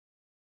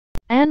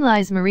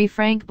Anne-Lise Marie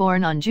Frank,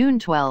 born on June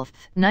 12,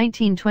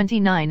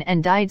 1929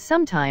 and died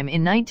sometime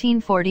in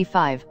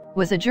 1945,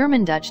 was a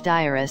German-Dutch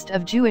diarist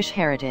of Jewish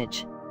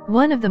heritage.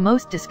 One of the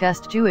most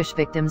discussed Jewish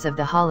victims of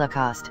the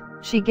Holocaust,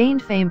 she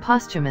gained fame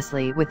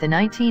posthumously with the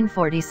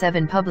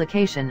 1947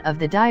 publication of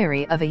The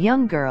Diary of a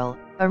Young Girl,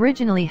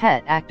 originally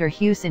het actor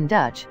Huis in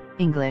Dutch,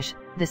 English,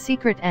 The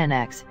Secret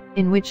Annex,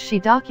 in which she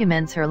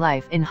documents her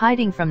life in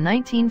hiding from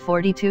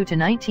 1942 to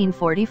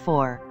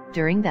 1944,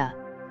 during the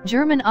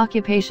German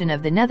occupation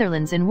of the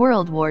Netherlands in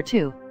World War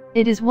II.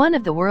 It is one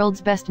of the world's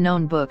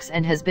best-known books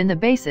and has been the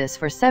basis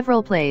for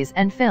several plays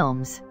and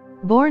films.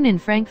 Born in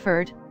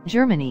Frankfurt,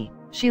 Germany,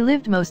 she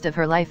lived most of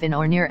her life in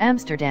or near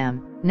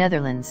Amsterdam,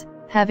 Netherlands,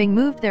 having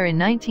moved there in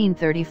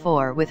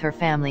 1934 with her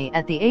family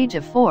at the age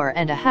of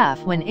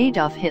 4.5 when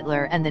Adolf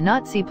Hitler and the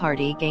Nazi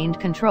Party gained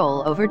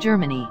control over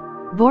Germany.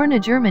 Born a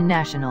German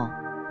national,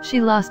 she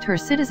lost her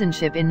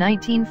citizenship in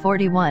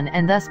 1941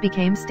 and thus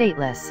became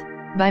stateless.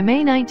 By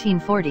May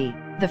 1940,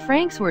 the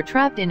Franks were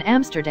trapped in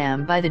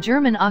Amsterdam by the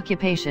German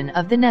occupation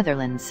of the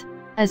Netherlands.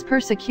 As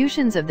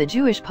persecutions of the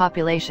Jewish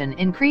population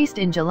increased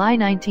in July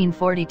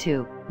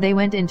 1942, they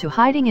went into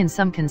hiding in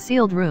some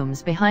concealed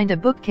rooms behind a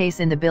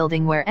bookcase in the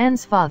building where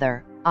Anne's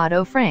father,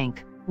 Otto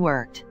Frank,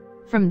 worked.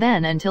 From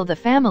then until the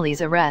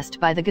family's arrest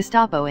by the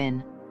Gestapo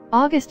in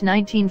August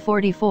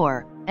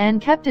 1944, Anne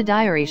kept a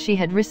diary she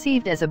had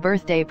received as a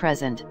birthday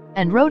present,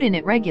 and wrote in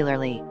it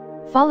regularly.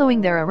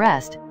 Following their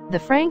arrest, the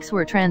Franks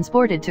were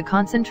transported to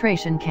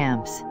concentration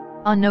camps.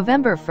 On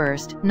November 1,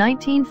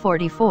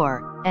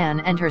 1944, Anne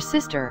and her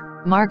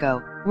sister,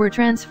 Margot, were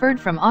transferred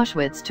from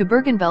Auschwitz to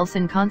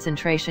Bergen-Belsen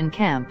concentration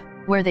camp,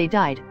 where they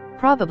died,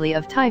 probably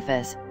of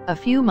typhus, a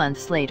few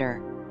months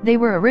later. They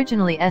were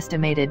originally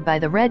estimated by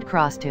the Red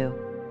Cross to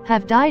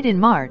have died in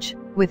March,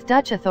 with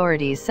Dutch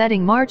authorities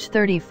setting March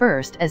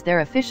 31 as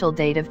their official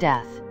date of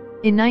death.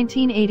 In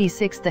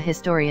 1986, the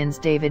historians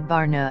David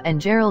Barneux and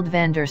Gerald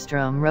van der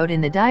Stroom wrote in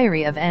the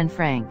Diary of Anne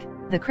Frank,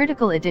 the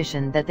critical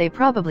edition, that they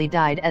probably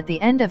died at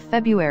the end of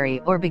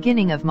February or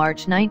beginning of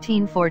March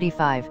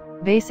 1945,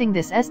 basing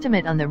this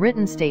estimate on the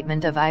written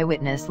statement of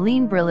eyewitness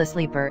Leen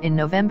Brillesleeper in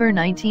November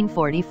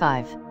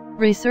 1945.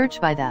 Research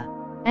by the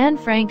Anne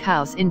Frank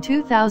House in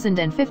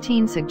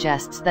 2015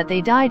 suggests that they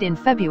died in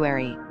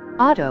February.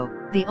 Otto,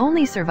 the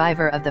only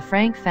survivor of the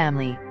Frank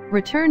family,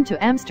 returned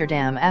to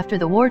Amsterdam after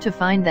the war to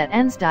find that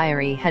Anne's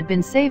diary had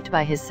been saved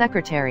by his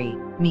secretary,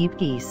 Miep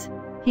Gies.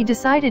 He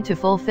decided to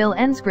fulfill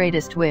Anne's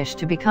greatest wish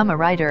to become a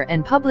writer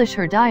and publish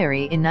her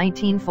diary in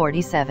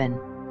 1947.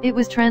 It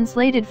was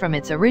translated from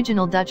its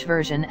original Dutch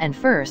version and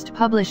first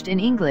published in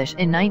English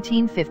in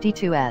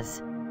 1952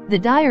 as The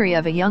Diary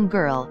of a Young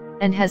Girl,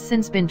 and has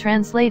since been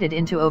translated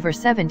into over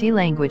 70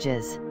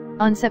 languages.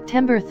 On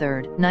September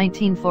 3,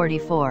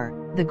 1944,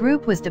 the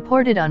group was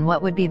deported on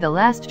what would be the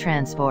last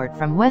transport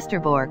from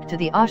Westerbork to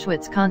the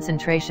Auschwitz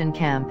concentration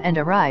camp and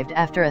arrived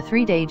after a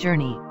 3-day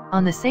journey.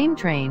 On the same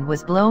train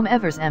was Bloem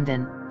Evers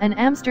Emden, an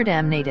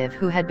Amsterdam native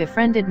who had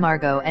befriended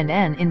Margot and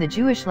Anne in the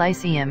Jewish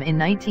Lyceum in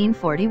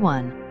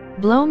 1941.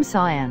 Bloem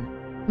saw Anne,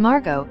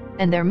 Margot,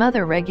 and their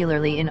mother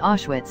regularly in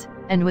Auschwitz,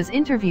 and was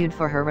interviewed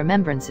for her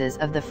remembrances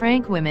of the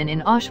Frank women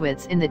in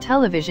Auschwitz in the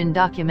television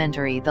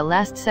documentary The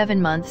Last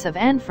 7 Months of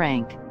Anne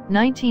Frank,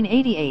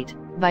 1988,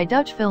 by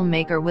Dutch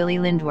filmmaker Willy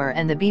Lindwer,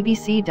 and the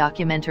BBC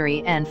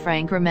documentary Anne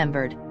Frank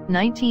Remembered,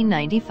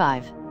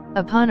 1995.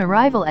 Upon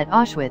arrival at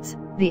Auschwitz,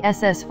 the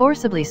SS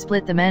forcibly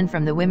split the men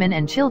from the women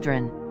and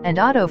children, and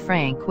Otto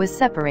Frank was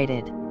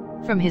separated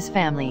from his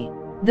family.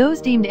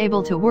 Those deemed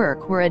able to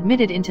work were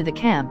admitted into the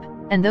camp,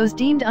 and those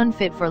deemed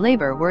unfit for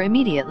labor were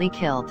immediately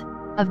killed.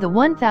 Of the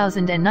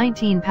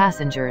 1,019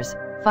 passengers,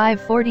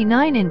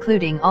 549,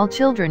 including all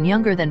children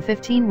younger than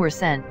 15, were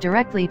sent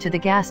directly to the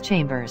gas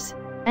chambers.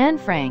 Anne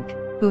Frank,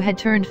 who had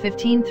turned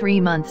 15 3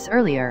 months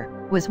earlier,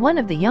 was one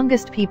of the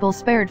youngest people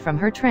spared from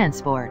her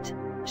transport.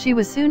 She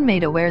was soon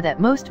made aware that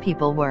most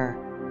people were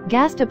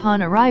gassed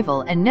upon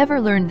arrival and never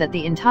learned that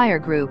the entire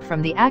group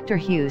from the actor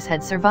Huis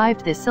had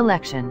survived this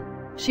selection.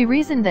 She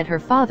reasoned that her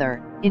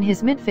father, in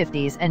his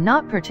mid-50s and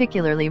not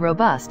particularly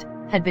robust,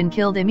 had been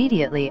killed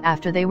immediately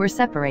after they were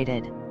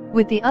separated.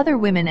 With the other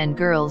women and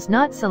girls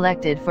not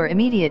selected for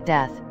immediate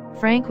death,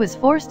 Frank was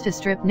forced to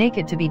strip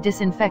naked to be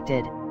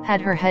disinfected,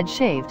 had her head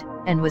shaved,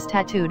 and was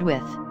tattooed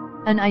with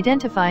an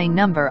identifying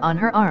number on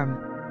her arm.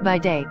 By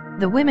day,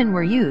 the women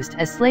were used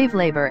as slave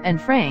labor and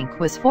Frank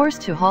was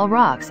forced to haul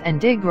rocks and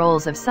dig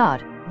rolls of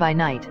sod. By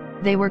night,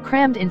 they were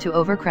crammed into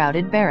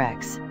overcrowded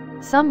barracks.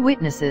 Some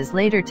witnesses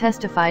later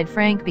testified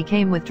Frank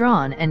became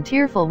withdrawn and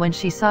tearful when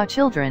she saw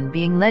children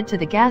being led to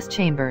the gas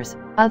chambers.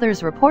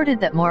 Others reported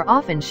that more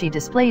often she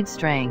displayed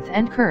strength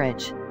and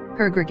courage.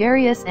 Her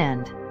gregarious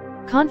and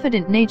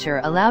confident nature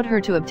allowed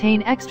her to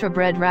obtain extra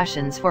bread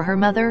rations for her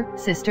mother,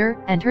 sister,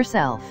 and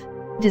herself.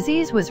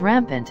 Disease was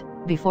rampant.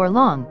 Before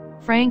long,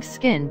 Frank's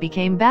skin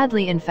became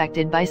badly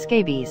infected by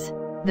scabies.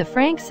 The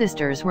Frank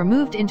sisters were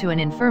moved into an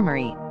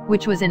infirmary,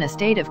 which was in a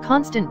state of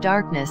constant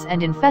darkness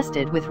and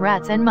infested with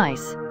rats and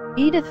mice.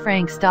 Edith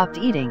Frank stopped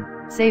eating,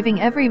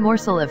 saving every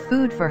morsel of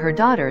food for her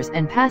daughters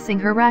and passing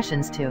her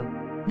rations to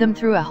them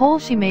through a hole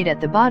she made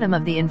at the bottom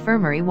of the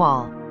infirmary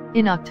wall.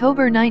 In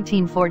October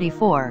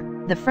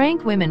 1944, the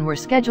Frank women were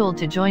scheduled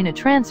to join a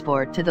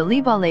transport to the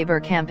Liba labor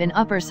camp in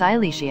Upper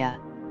Silesia.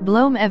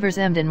 Bloem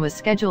Eversemden was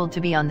scheduled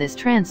to be on this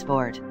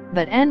transport,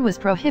 but Anne was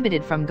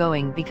prohibited from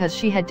going because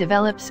she had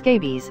developed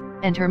scabies,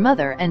 and her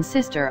mother and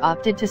sister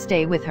opted to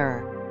stay with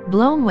her.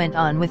 Bloem went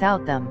on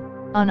without them.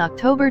 On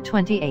October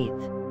 28,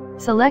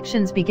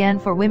 selections began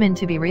for women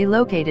to be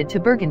relocated to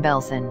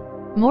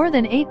Bergen-Belsen. More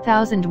than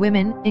 8,000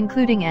 women,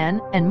 including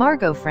Anne and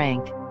Margot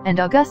Frank, and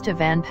Augusta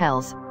van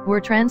Pels, were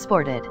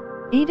transported.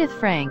 Edith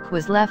Frank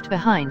was left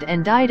behind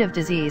and died of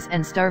disease,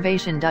 and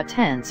starvation.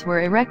 Tents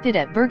were erected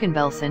at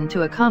Bergen-Belsen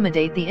to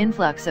accommodate the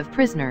influx of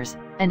prisoners,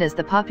 and as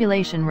the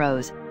population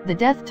rose, the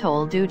death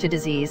toll due to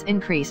disease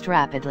increased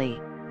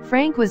rapidly.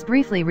 Frank was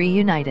briefly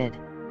reunited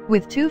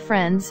with two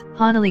friends,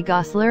 Hannelie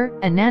Goslar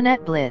and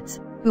Nanette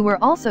Blitz, who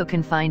were also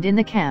confined in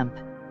the camp.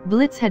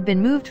 Blitz had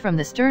been moved from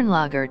the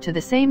Sternlager to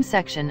the same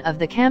section of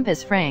the camp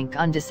as Frank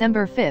on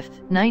December 5,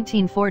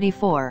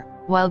 1944,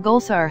 while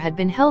Goslar had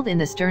been held in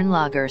the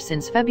Sternlager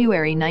since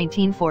February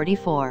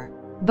 1944.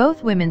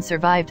 Both women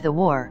survived the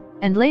war,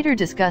 and later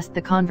discussed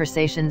the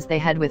conversations they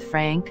had with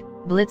Frank,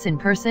 Blitz in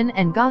person,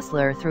 and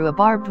Goslar through a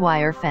barbed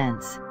wire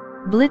fence.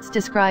 Blitz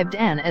described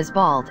Anne as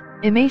bald,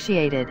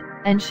 emaciated,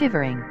 and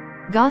shivering.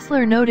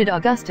 Goslar noted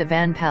Augusta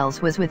van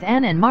Pels was with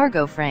Anne and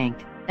Margot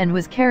Frank, and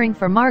was caring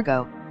for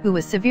Margot, who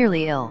was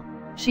severely ill.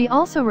 She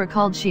also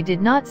recalled she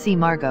did not see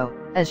Margot,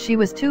 as she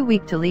was too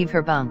weak to leave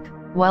her bunk,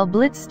 while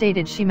Blitz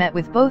stated she met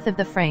with both of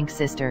the Frank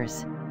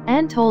sisters.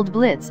 Anne told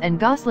Blitz and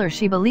Goslar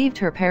she believed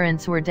her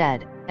parents were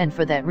dead, and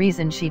for that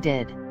reason she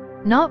did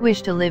not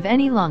wish to live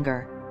any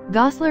longer.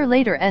 Goslar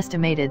later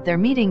estimated their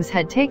meetings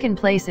had taken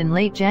place in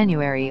late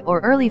January or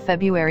early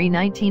February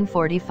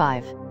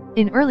 1945.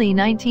 In early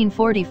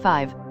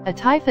 1945, a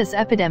typhus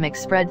epidemic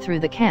spread through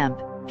the camp,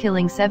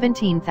 killing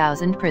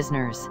 17,000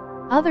 prisoners.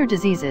 Other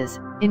diseases,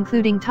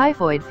 including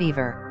typhoid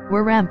fever,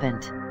 were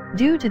rampant.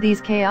 Due to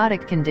these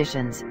chaotic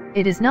conditions,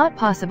 it is not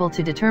possible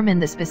to determine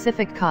the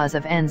specific cause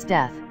of Anne's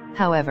death.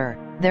 However,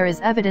 there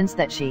is evidence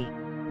that she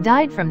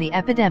died from the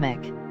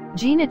epidemic.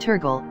 Gina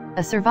Turgel,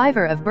 a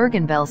survivor of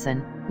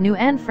Bergen-Belsen, knew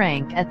Anne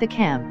Frank at the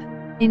camp.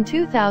 In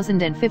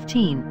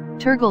 2015,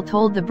 Turgel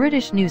told the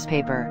British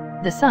newspaper,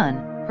 The Sun,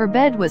 "Her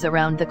bed was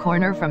around the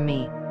corner from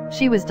me.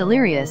 She was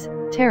delirious,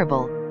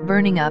 terrible,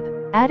 burning up,"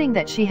 adding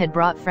that she had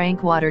brought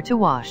Frank water to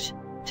wash.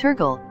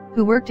 Turgel,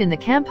 who worked in the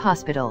camp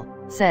hospital,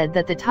 said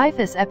that the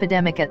typhus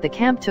epidemic at the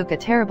camp took a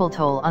terrible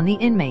toll on the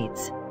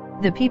inmates.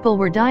 The people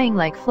were dying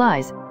like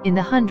flies, in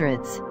the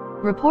hundreds.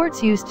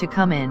 Reports used to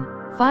come in,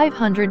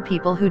 500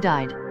 people who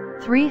died.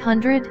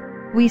 300?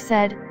 We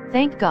said,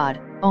 thank God,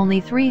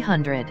 only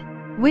 300.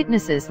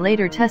 Witnesses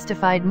later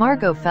testified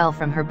Margot fell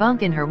from her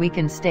bunk in her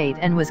weakened state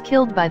and was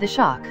killed by the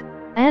shock.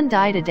 Anne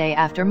died a day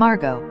after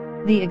Margot.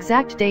 The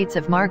exact dates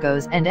of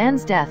Margot's and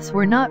Anne's deaths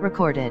were not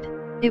recorded.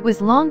 It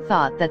was long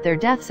thought that their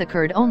deaths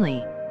occurred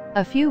only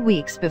a few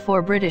weeks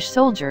before British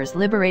soldiers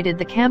liberated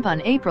the camp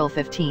on April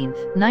 15,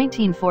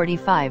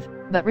 1945,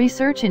 but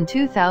research in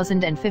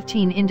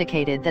 2015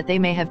 indicated that they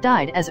may have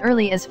died as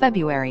early as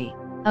February.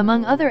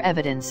 Among other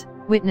evidence,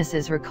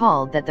 witnesses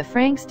recalled that the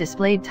Franks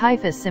displayed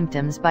typhus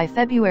symptoms by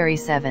February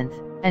 7,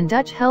 and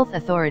Dutch health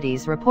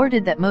authorities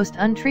reported that most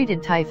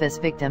untreated typhus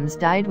victims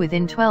died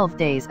within 12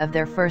 days of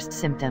their first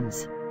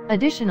symptoms.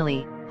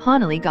 Additionally,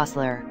 Hannelie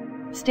Goslar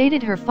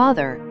stated her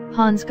father,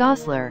 Hans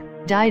Goslar,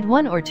 died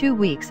 1 or 2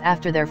 weeks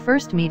after their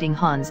first meeting.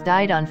 Hans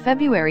died on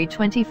February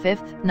 25,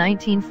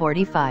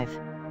 1945.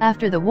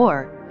 After the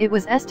war, it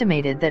was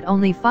estimated that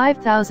only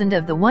 5,000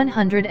 of the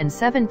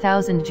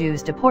 107,000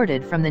 Jews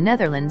deported from the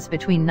Netherlands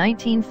between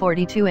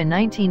 1942 and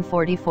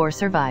 1944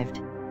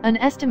 survived. An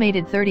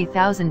estimated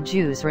 30,000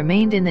 Jews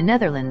remained in the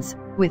Netherlands,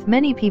 with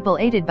many people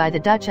aided by the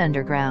Dutch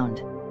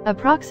underground.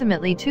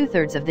 Approximately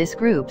two-thirds of this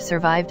group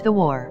survived the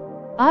war.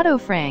 Otto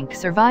Frank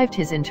survived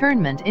his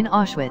internment in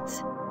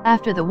Auschwitz.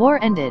 After the war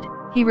ended,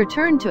 he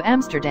returned to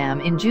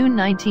Amsterdam in June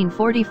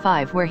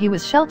 1945, where he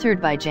was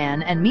sheltered by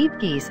Jan and Miep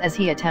Gies as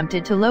he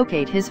attempted to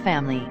locate his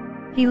family.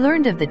 He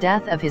learned of the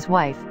death of his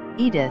wife,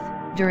 Edith,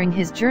 during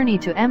his journey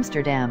to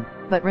Amsterdam,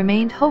 but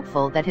remained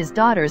hopeful that his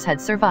daughters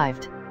had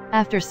survived.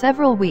 After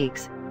several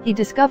weeks, he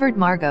discovered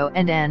Margot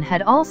and Anne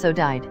had also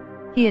died.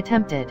 He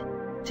attempted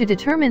to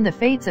determine the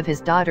fates of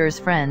his daughter's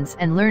friends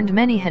and learned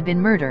many had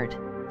been murdered.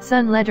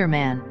 Son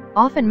Lederman,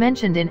 often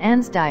mentioned in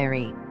Anne's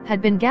diary,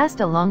 had been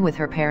gassed along with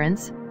her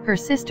parents. Her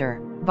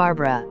sister,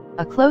 Barbara,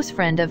 a close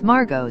friend of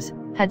Margot's,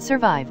 had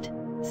survived.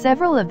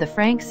 Several of the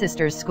Frank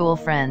sisters' school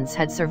friends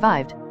had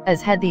survived,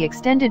 as had the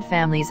extended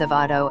families of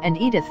Otto and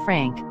Edith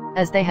Frank,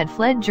 as they had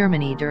fled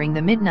Germany during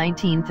the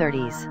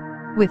mid-1930s.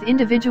 With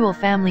individual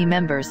family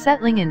members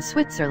settling in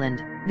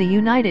Switzerland, the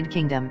United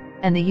Kingdom,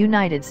 and the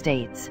United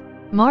States.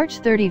 March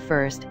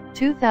 31,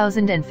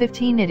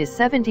 2015. It is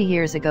 70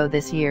 years ago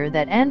this year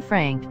that Anne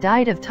Frank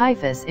died of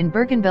typhus in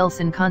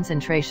Bergen-Belsen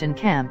concentration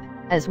camp,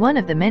 as one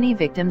of the many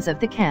victims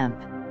of the camp.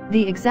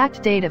 The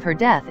exact date of her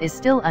death is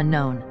still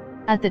unknown.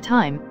 At the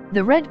time,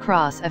 the Red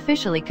Cross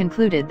officially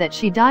concluded that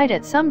she died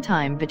at some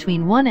time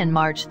between 1 and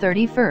March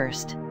 31,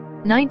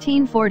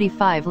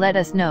 1945. Let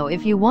us know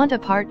if you want a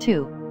part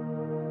 2.